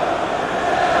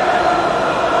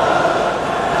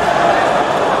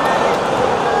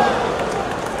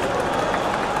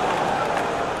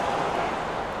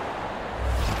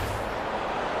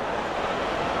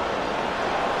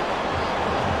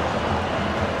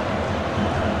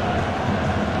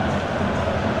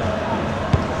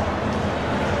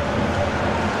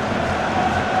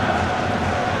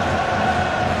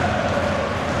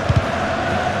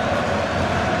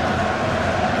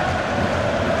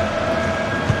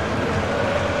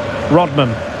 Rodman.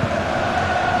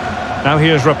 Now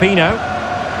here's Rapinoe.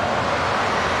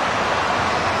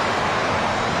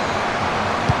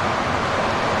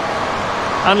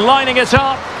 And lining it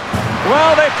up.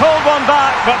 Well, they pulled one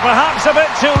back, but perhaps a bit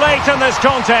too late in this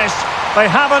contest. They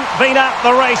haven't been at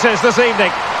the races this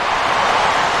evening.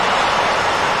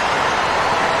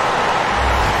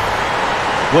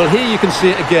 Well, here you can see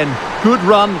it again. Good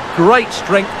run, great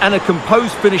strength, and a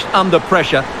composed finish under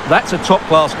pressure. That's a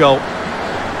top-class goal.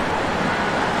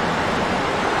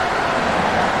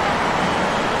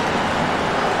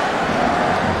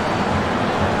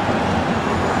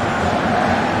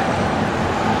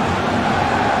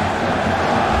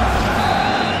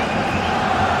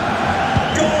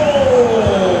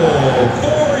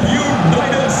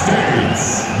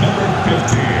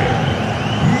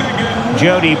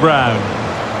 Jody Brown.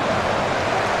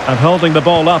 And holding the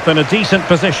ball up in a decent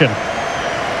position.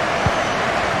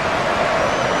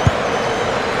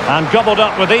 And gobbled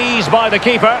up with ease by the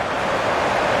keeper.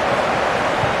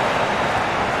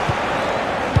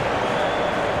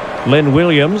 Lynn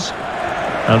Williams.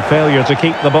 And failure to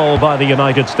keep the ball by the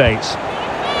United States.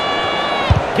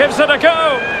 Gives it a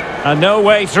go. And no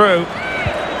way through.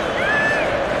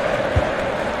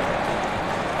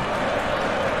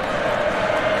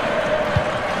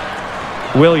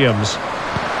 Williams.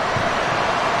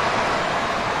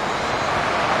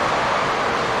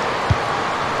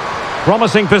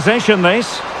 Promising possession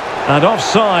this, and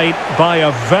offside by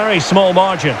a very small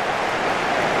margin.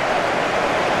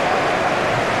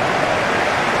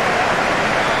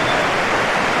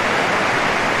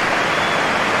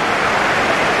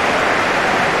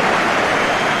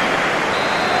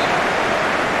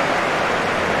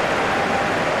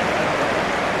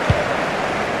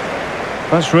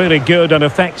 That's really good and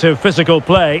effective physical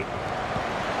play.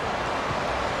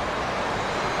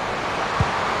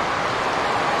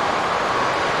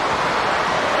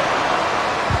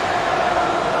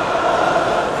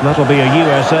 That'll be a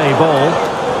USA ball.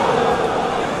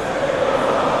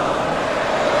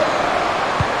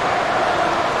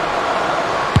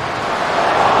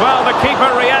 Well, the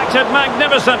keeper reacted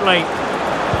magnificently.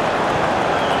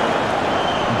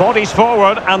 Bodies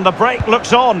forward and the break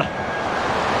looks on.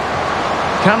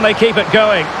 Can they keep it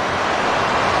going?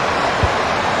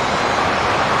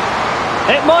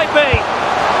 It might be.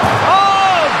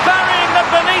 Oh, burying them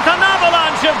beneath an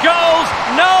avalanche of goals.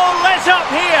 No let up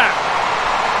here.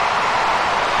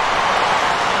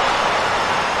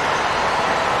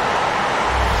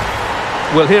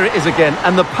 Well, here it is again,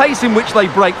 and the pace in which they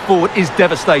break forward is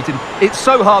devastating. It's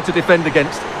so hard to defend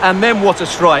against, and then what a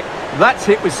strike. That's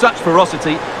hit with such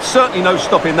ferocity. Certainly no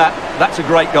stopping that. That's a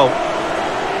great goal.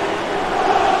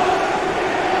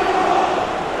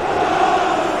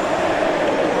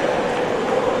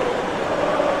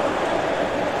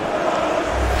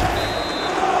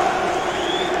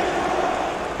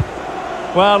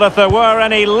 Well, if there were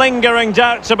any lingering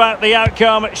doubts about the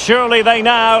outcome, surely they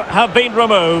now have been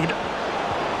removed.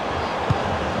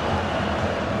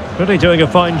 Really doing a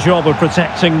fine job of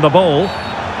protecting the ball.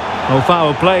 No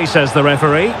foul play, says the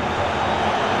referee.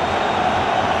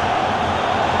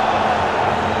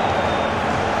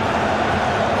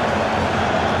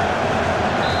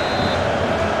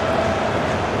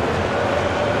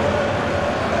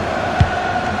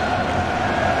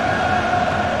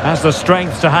 Has the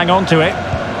strength to hang on to it.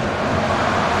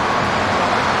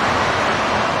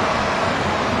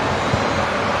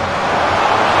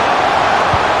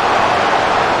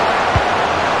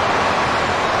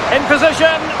 In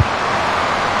position.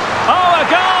 Oh, a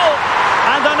goal!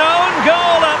 And an own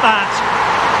goal at that.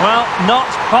 Well, not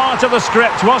part of the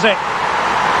script, was it?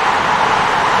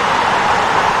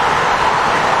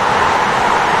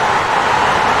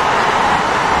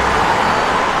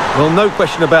 Well, no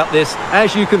question about this.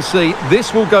 As you can see,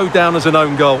 this will go down as an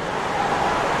own goal.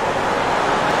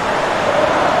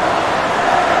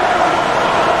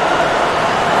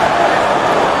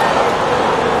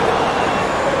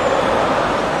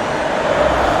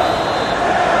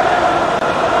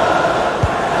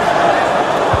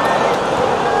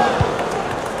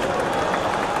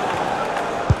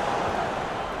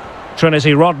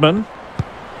 Trinity Rodman.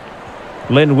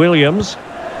 Lynn Williams.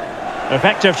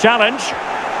 Effective challenge.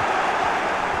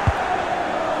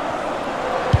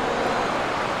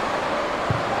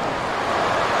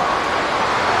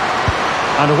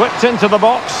 And whipped into the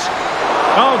box.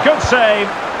 Oh, good save.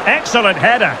 Excellent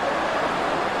header.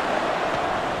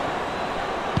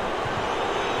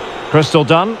 Crystal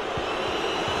Dunn.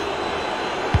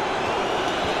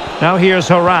 Now here's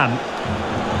Horan.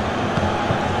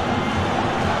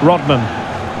 Rodman.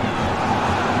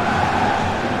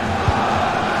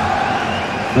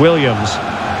 Williams.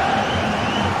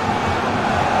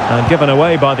 And given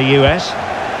away by the US.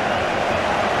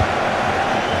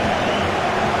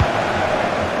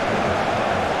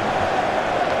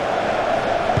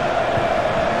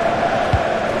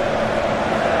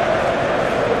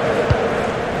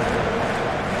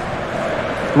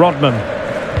 Rodman.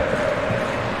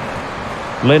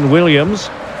 Lynn Williams.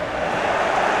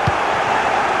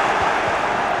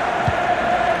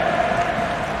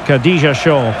 Khadija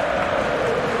Shaw.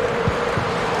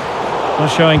 Well,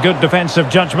 showing good defensive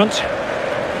judgment.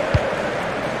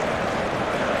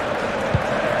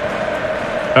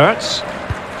 Ertz.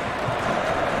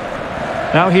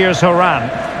 Now here's Horan.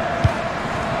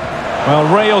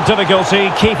 Well, real difficulty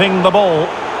keeping the ball.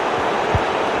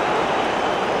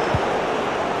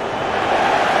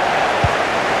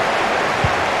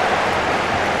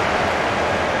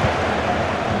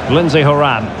 Lindsay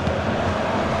Horan.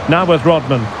 Now with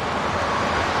Rodman.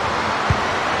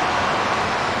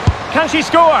 Can she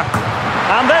score?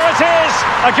 And there it is,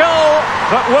 a goal.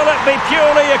 But will it be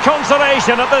purely a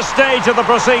consolation at this stage of the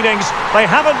proceedings? They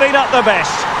haven't been at their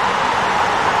best.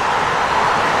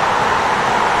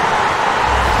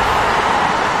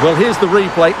 Well, here's the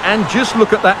replay, and just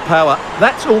look at that power.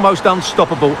 That's almost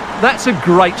unstoppable. That's a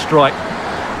great strike.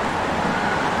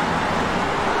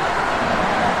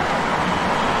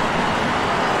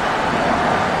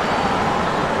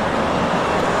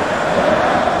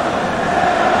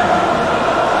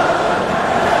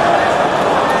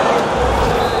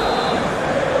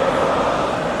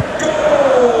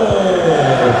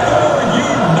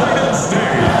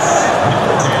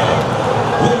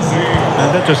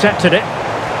 Intercepted it.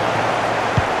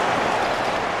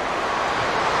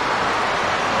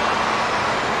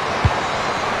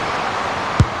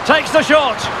 Takes the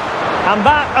shot. And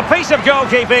that, a piece of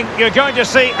goalkeeping you're going to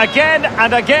see again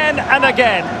and again and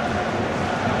again.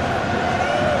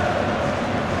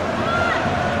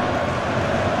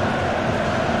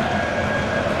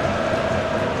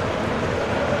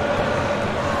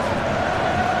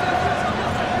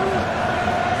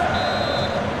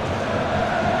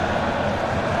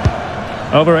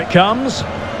 Over it comes.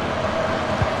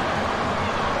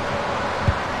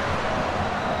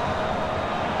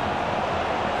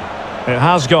 It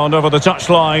has gone over the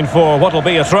touchline for what will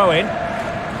be a throw-in.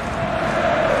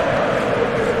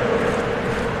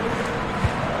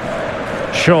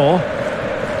 Shaw.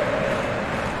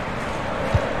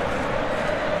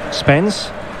 Spence.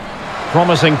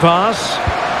 Promising pass.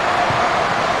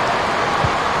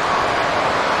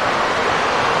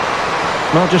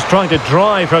 Well, just trying to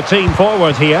drive her team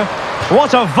forward here.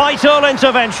 What a vital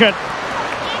intervention.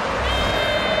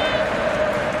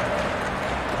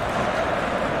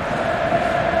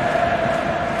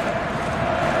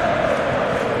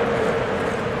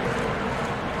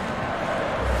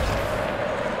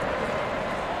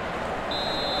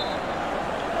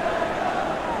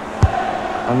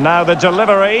 And now the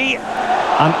delivery.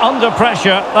 And under pressure,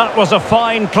 that was a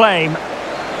fine claim.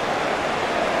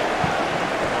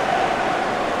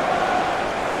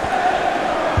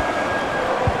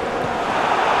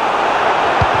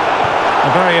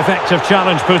 Very effective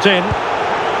challenge put in.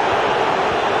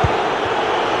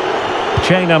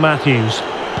 Chaina Matthews.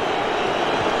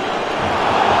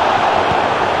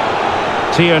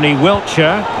 Tierney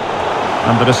Wiltshire.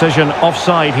 And the decision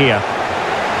offside here.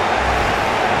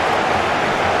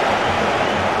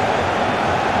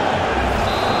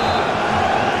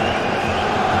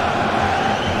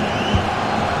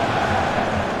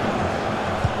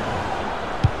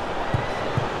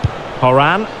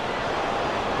 Horan.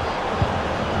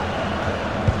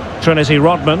 Trinity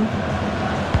Rodman.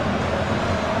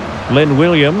 Lynn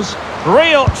Williams.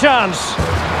 Real chance.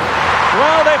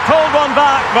 Well, they pulled one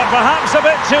back, but perhaps a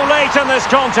bit too late in this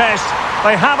contest.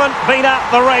 They haven't been at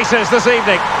the races this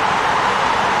evening.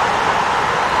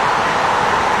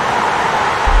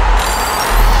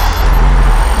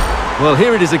 Well,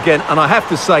 here it is again, and I have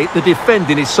to say, the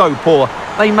defending is so poor.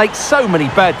 They make so many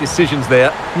bad decisions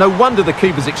there. No wonder the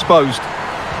keeper's exposed.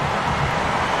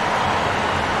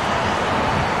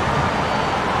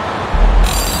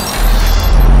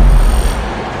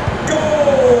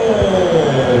 Goal!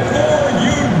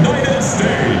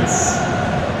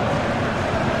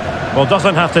 Well,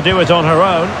 doesn't have to do it on her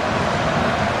own.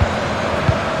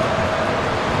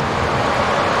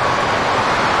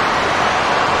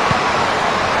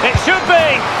 It should be.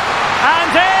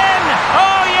 And in!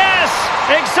 Oh, yes!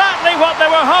 Exactly what they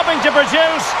were hoping to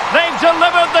produce. They've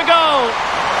delivered the goal.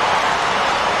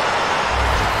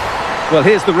 Well,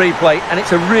 here's the replay, and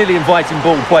it's a really inviting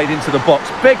ball played into the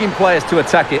box, begging players to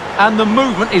attack it, and the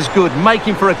movement is good,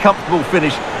 making for a comfortable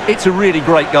finish. It's a really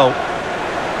great goal.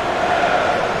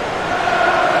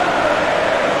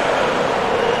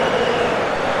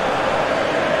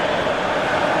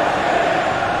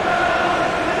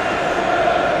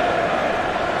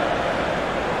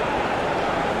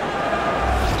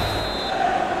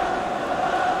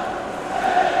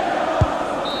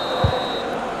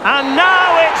 And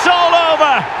now it's all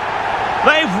over.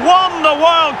 They've won the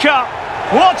World Cup.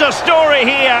 What a story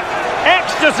here.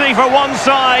 Ecstasy for one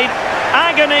side,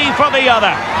 agony for the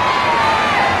other.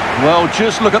 Well,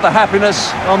 just look at the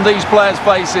happiness on these players'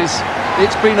 faces.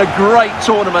 It's been a great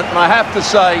tournament, and I have to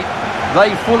say,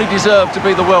 they fully deserve to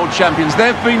be the world champions.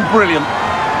 They've been brilliant.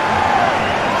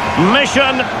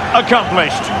 Mission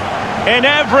accomplished in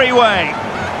every way.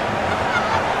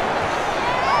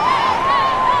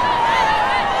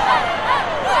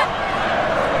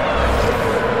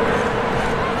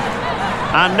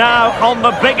 And now, on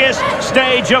the biggest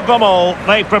stage of them all,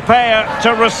 they prepare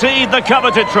to receive the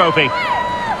coveted trophy.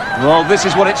 Well, this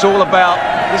is what it's all about.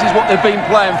 This is what they've been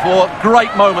playing for.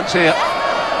 Great moments here.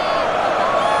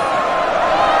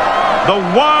 The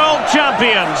world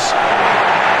champions.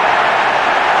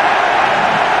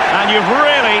 And you've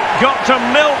really got to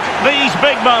milk these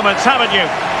big moments, haven't you?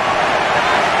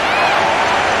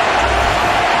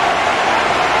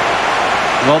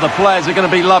 Well, the players are going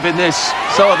to be loving this.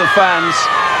 So are the fans.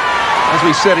 As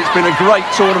we said, it's been a great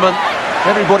tournament.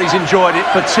 Everybody's enjoyed it,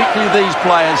 particularly these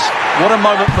players. What a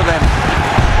moment for them.